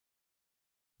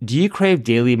Do you crave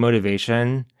daily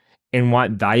motivation and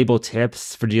want valuable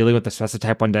tips for dealing with the stress of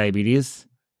type 1 diabetes?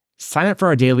 Sign up for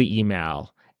our daily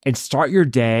email and start your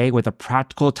day with a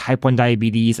practical type 1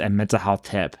 diabetes and mental health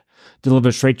tip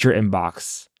delivered straight to your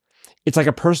inbox. It's like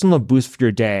a personal boost for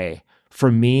your day,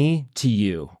 from me to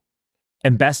you.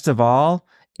 And best of all,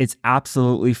 it's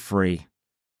absolutely free.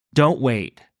 Don't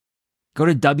wait. Go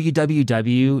to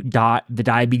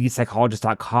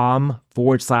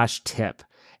www.thediabetespsychologist.com/tip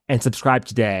and subscribe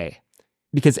today,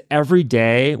 because every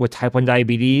day with type 1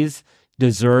 diabetes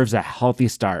deserves a healthy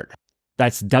start.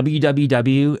 That's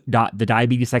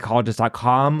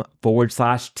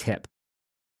www.thediabetespsychologist.com/tip.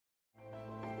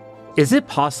 Is it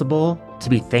possible to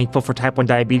be thankful for type 1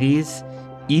 diabetes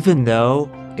even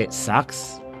though it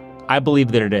sucks? I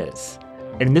believe that it is.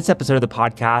 And in this episode of the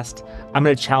podcast, I'm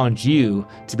going to challenge you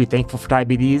to be thankful for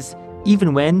diabetes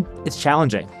even when it's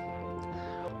challenging.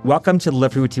 Welcome to the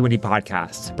Live Free with T1D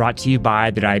podcast, brought to you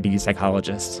by The Diabetes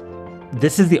Psychologist.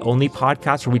 This is the only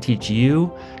podcast where we teach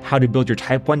you how to build your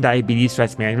type 1 diabetes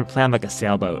stress management plan like a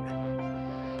sailboat.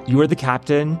 You are the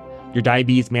captain, your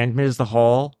diabetes management is the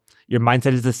hull, your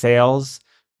mindset is the sails,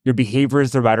 your behavior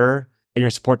is the rudder, and your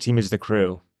support team is the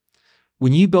crew.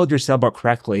 When you build your sailboat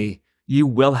correctly, you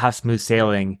will have smooth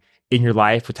sailing in your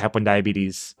life with type 1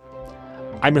 diabetes.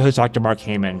 I'm your host, Dr. Mark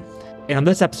Heyman, and on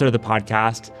this episode of the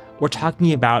podcast, we're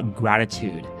talking about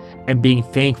gratitude and being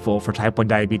thankful for type 1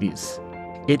 diabetes.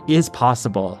 It is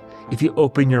possible if you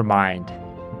open your mind.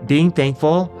 Being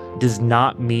thankful does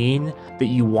not mean that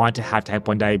you want to have type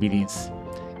 1 diabetes.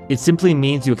 It simply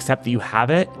means you accept that you have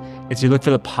it, and so you look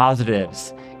for the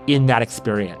positives in that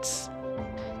experience.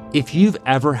 If you've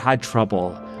ever had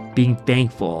trouble being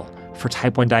thankful for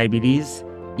type 1 diabetes,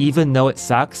 even though it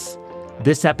sucks,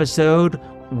 this episode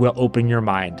will open your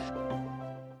mind.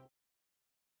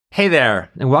 Hey there,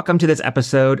 and welcome to this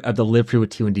episode of the Live Free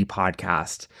with T1D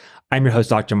podcast. I'm your host,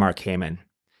 Dr. Mark Heyman.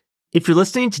 If you're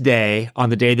listening today on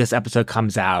the day this episode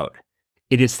comes out,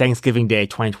 it is Thanksgiving Day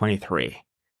 2023.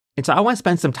 And so I want to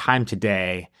spend some time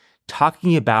today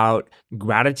talking about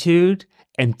gratitude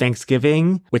and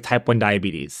Thanksgiving with type 1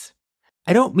 diabetes.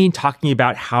 I don't mean talking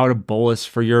about how to bolus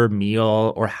for your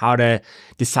meal or how to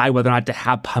decide whether or not to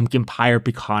have pumpkin pie or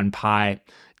pecan pie.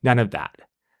 None of that.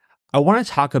 I want to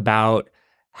talk about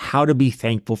how to be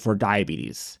thankful for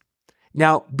diabetes.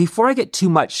 Now, before I get too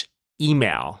much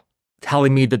email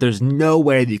telling me that there's no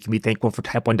way that you can be thankful for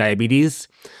type 1 diabetes,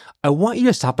 I want you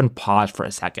to stop and pause for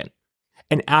a second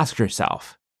and ask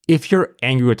yourself, if you're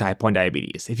angry with type 1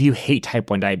 diabetes, if you hate type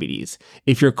 1 diabetes,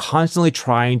 if you're constantly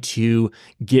trying to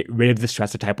get rid of the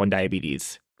stress of type 1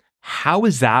 diabetes, how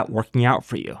is that working out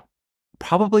for you?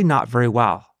 Probably not very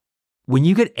well. When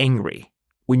you get angry,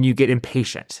 when you get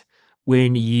impatient,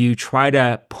 when you try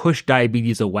to push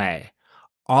diabetes away,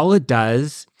 all it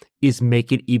does is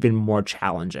make it even more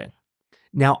challenging.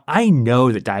 Now, I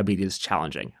know that diabetes is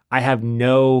challenging. I have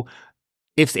no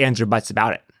ifs, ands, or buts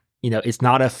about it. It's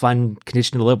not a fun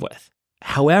condition to live with.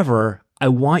 However, I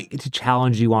want to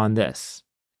challenge you on this.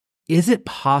 Is it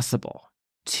possible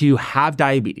to have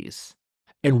diabetes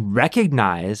and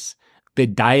recognize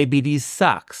that diabetes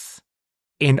sucks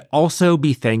and also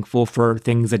be thankful for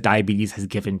things that diabetes has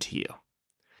given to you?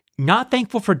 Not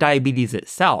thankful for diabetes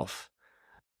itself,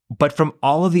 but from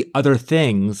all of the other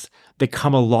things that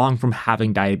come along from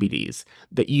having diabetes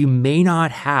that you may not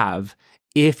have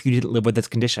if you didn't live with this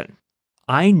condition.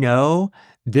 I know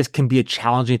this can be a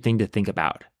challenging thing to think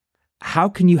about. How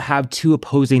can you have two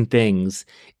opposing things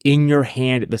in your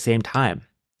hand at the same time?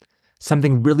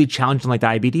 Something really challenging like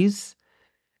diabetes,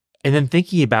 and then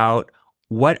thinking about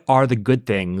what are the good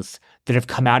things that have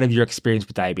come out of your experience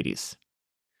with diabetes.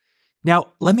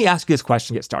 Now, let me ask you this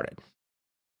question to get started.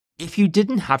 If you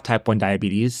didn't have type 1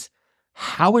 diabetes,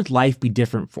 how would life be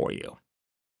different for you?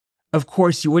 Of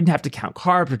course, you wouldn't have to count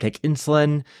carbs or take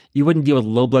insulin. You wouldn't deal with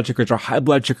low blood sugars or high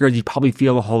blood sugars. You'd probably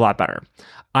feel a whole lot better.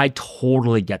 I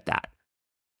totally get that.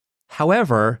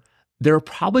 However, there are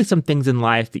probably some things in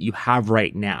life that you have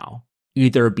right now,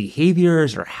 either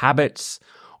behaviors or habits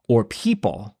or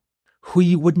people who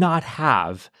you would not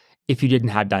have if you didn't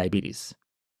have diabetes.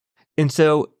 And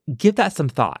so give that some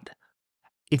thought.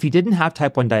 If you didn't have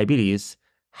type 1 diabetes,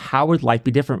 how would life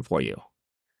be different for you?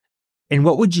 And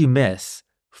what would you miss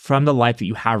from the life that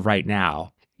you have right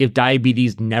now if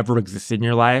diabetes never existed in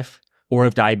your life or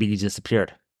if diabetes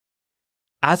disappeared?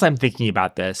 As I'm thinking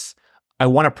about this, I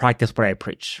want to practice what I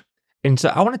preach. And so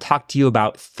I want to talk to you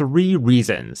about 3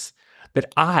 reasons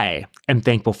that I am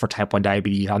thankful for type 1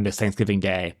 diabetes on this Thanksgiving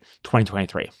Day,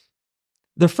 2023.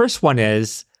 The first one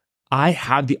is I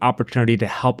have the opportunity to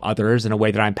help others in a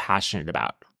way that I'm passionate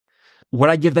about. Would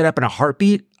I give that up in a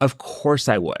heartbeat? Of course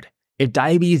I would. If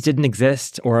diabetes didn't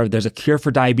exist or there's a cure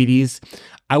for diabetes,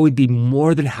 I would be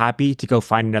more than happy to go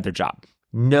find another job.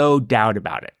 No doubt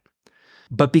about it.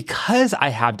 But because I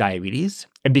have diabetes,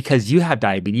 and because you have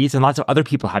diabetes, and lots of other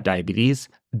people have diabetes,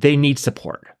 they need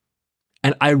support.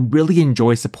 And I really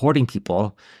enjoy supporting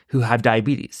people who have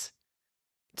diabetes.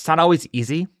 It's not always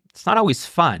easy. It's not always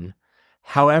fun.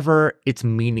 However, it's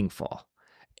meaningful.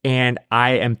 And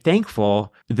I am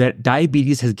thankful that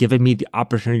diabetes has given me the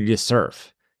opportunity to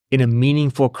serve in a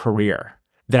meaningful career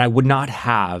that I would not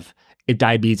have if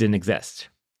diabetes didn't exist.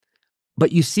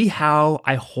 But you see how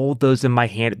I hold those in my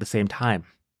hand at the same time.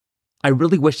 I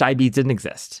really wish diabetes didn't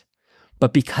exist.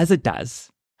 But because it does,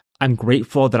 I'm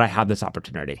grateful that I have this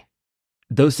opportunity.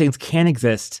 Those things can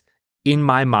exist in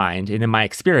my mind and in my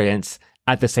experience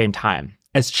at the same time,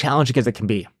 as challenging as it can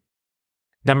be.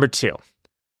 Number 2,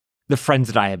 the friends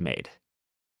that I have made.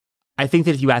 I think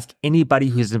that if you ask anybody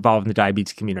who's involved in the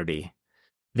diabetes community,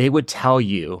 they would tell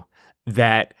you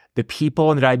that the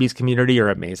people in the diabetes community are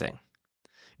amazing.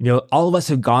 All of us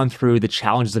have gone through the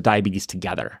challenges of diabetes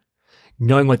together,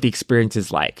 knowing what the experience is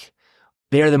like.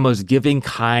 They are the most giving,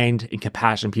 kind, and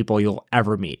compassionate people you'll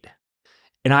ever meet.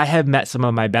 And I have met some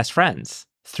of my best friends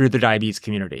through the diabetes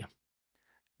community.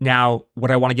 Now,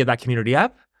 would I want to give that community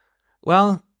up?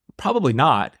 Well, probably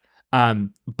not.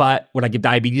 But would I give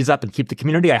diabetes up and keep the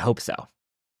community? I hope so.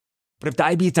 But if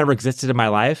diabetes never existed in my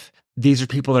life, these are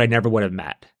people that I never would have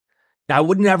met. Now, I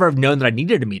would never have known that I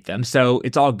needed to meet them, so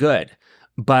it's all good.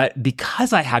 But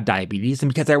because I have diabetes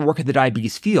and because I work in the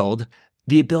diabetes field,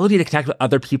 the ability to connect with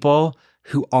other people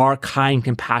who are kind,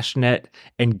 compassionate,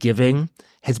 and giving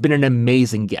has been an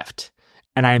amazing gift.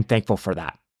 And I am thankful for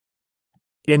that.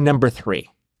 And number 3,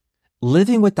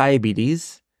 living with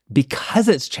diabetes, because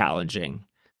it's challenging,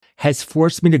 has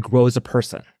forced me to grow as a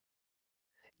person.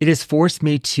 It has forced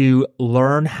me to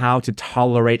learn how to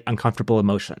tolerate uncomfortable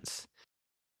emotions.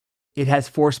 It has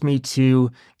forced me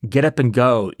to get up and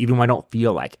go even when I don't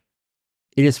feel like it.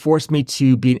 It has forced me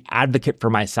to be an advocate for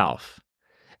myself.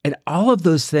 And all of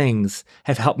those things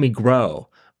have helped me grow,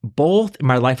 both in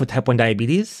my life with type 1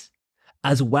 diabetes,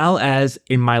 as well as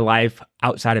in my life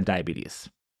outside of diabetes.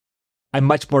 I'm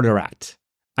much more direct.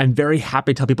 I'm very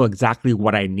happy to tell people exactly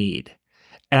what I need.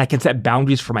 And I can set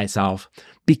boundaries for myself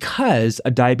because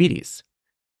of diabetes.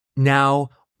 Now,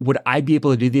 would I be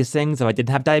able to do these things if I didn't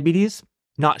have diabetes?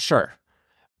 Not sure.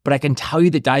 But I can tell you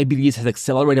that diabetes has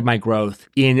accelerated my growth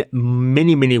in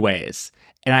many, many ways.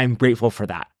 And I'm grateful for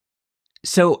that.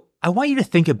 So I want you to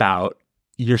think about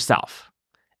yourself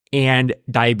and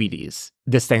diabetes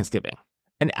this Thanksgiving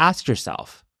and ask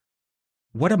yourself,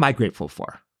 what am I grateful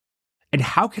for? And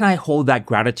how can I hold that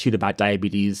gratitude about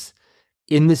diabetes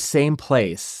in the same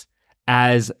place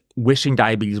as wishing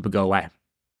diabetes would go away?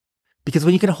 Because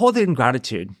when you can hold it in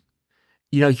gratitude,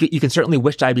 you can certainly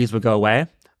wish diabetes would go away,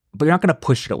 but you're not going to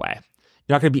push it away.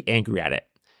 You're not going to be angry at it.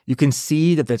 You can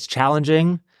see that it's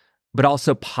challenging, but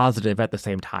also positive at the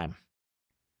same time.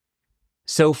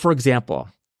 So, for example,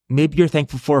 maybe you're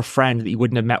thankful for a friend that you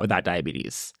wouldn't have met without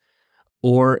diabetes.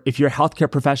 Or if you're a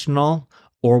healthcare professional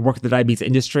or work in the diabetes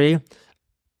industry,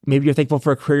 maybe you're thankful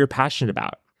for a career you're passionate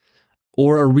about,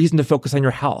 or a reason to focus on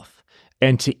your health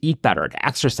and to eat better, to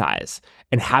exercise,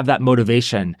 and have that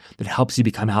motivation that helps you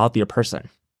become a healthier person,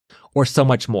 or so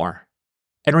much more.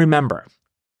 And remember,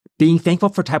 being thankful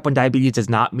for type 1 diabetes does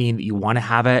not mean that you want to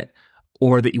have it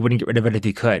or that you wouldn't get rid of it if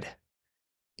you could.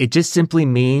 It just simply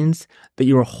means that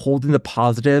you are holding the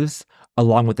positives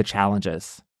along with the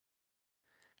challenges.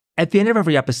 At the end of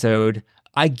every episode,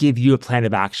 I give you a plan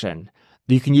of action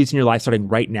that you can use in your life starting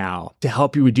right now to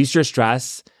help you reduce your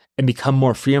stress and become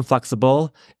more free and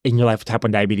flexible in your life with type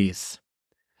 1 diabetes.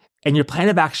 And your plan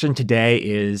of action today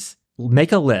is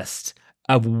make a list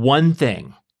of one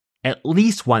thing, at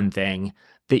least one thing,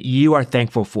 that you are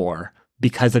thankful for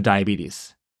because of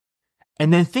diabetes.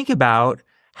 And then think about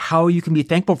how you can be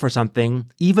thankful for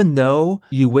something even though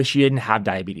you wish you didn't have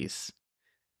diabetes.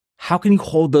 How can you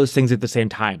hold those things at the same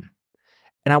time?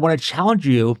 And I want to challenge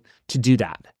you to do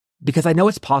that because I know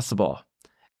it's possible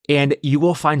and you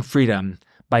will find freedom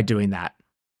by doing that.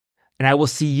 And I will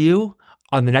see you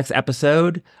on the next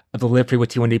episode of the Live Free with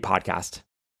T1D podcast.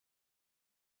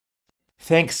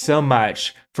 Thanks so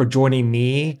much for joining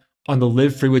me on the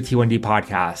Live Free with T1D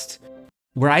podcast,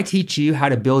 where I teach you how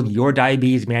to build your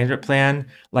diabetes management plan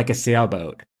like a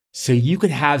sailboat so you can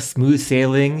have smooth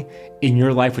sailing in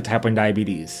your life with type 1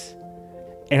 diabetes.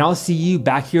 And I'll see you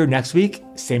back here next week,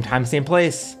 same time, same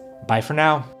place. Bye for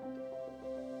now.